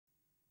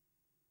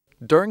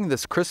During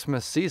this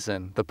Christmas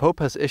season, the Pope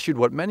has issued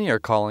what many are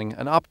calling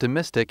an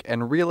optimistic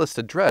and realist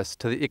address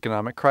to the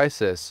economic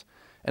crisis.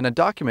 In a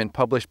document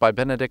published by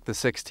Benedict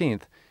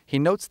XVI, he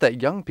notes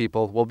that young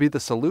people will be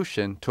the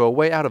solution to a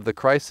way out of the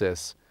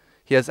crisis.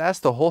 He has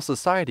asked the whole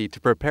society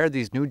to prepare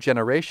these new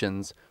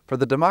generations for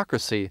the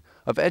democracy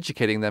of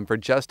educating them for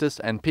justice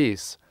and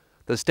peace.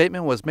 The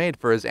statement was made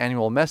for his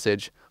annual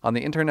message on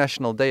the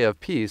International Day of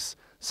Peace,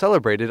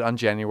 celebrated on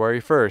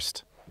January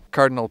 1st.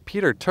 Cardinal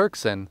Peter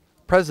Turkson,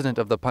 President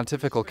of the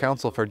Pontifical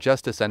Council for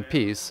Justice and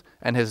Peace,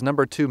 and his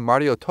number 2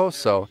 Mario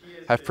Tosso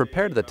have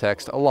prepared the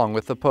text along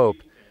with the Pope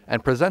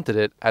and presented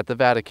it at the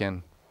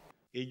Vatican.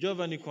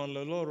 Young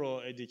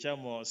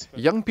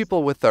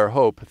people with their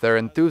hope, their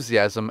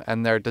enthusiasm,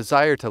 and their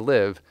desire to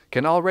live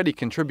can already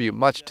contribute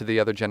much to the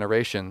other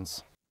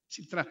generations.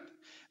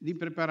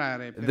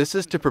 This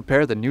is to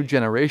prepare the new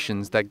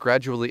generations that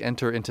gradually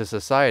enter into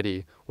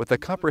society with a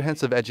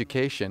comprehensive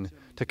education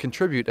to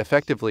contribute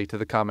effectively to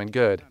the common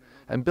good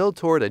and build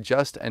toward a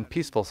just and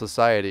peaceful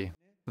society.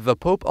 The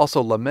Pope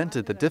also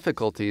lamented the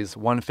difficulties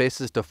one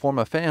faces to form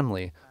a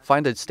family,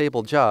 find a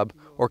stable job,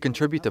 or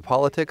contribute to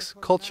politics,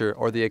 culture,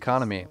 or the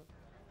economy.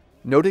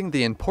 Noting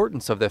the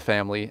importance of the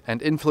family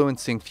and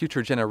influencing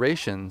future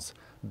generations,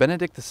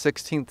 Benedict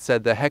XVI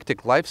said the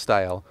hectic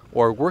lifestyle,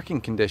 or working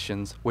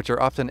conditions, which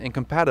are often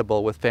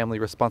incompatible with family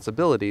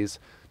responsibilities,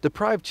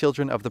 deprive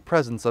children of the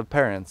presence of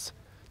parents.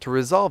 To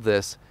resolve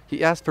this,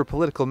 he asked for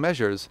political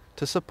measures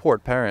to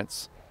support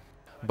parents.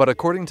 But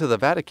according to the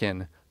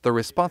Vatican, the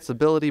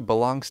responsibility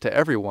belongs to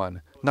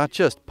everyone, not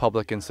just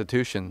public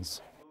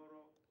institutions.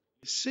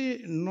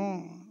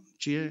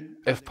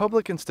 If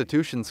public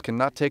institutions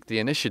cannot take the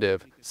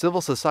initiative,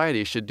 civil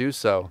society should do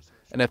so.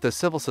 And if the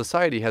civil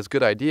society has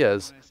good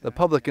ideas, the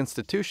public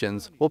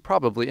institutions will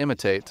probably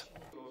imitate.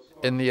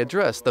 In the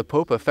address, the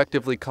Pope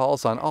effectively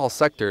calls on all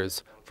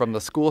sectors, from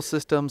the school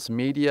systems,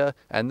 media,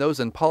 and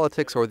those in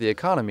politics or the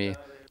economy,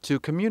 to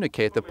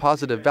communicate the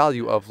positive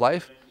value of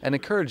life and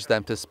encourage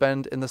them to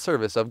spend in the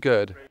service of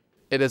good.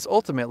 It is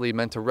ultimately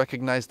meant to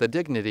recognize the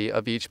dignity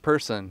of each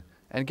person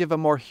and give a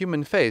more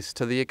human face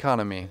to the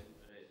economy.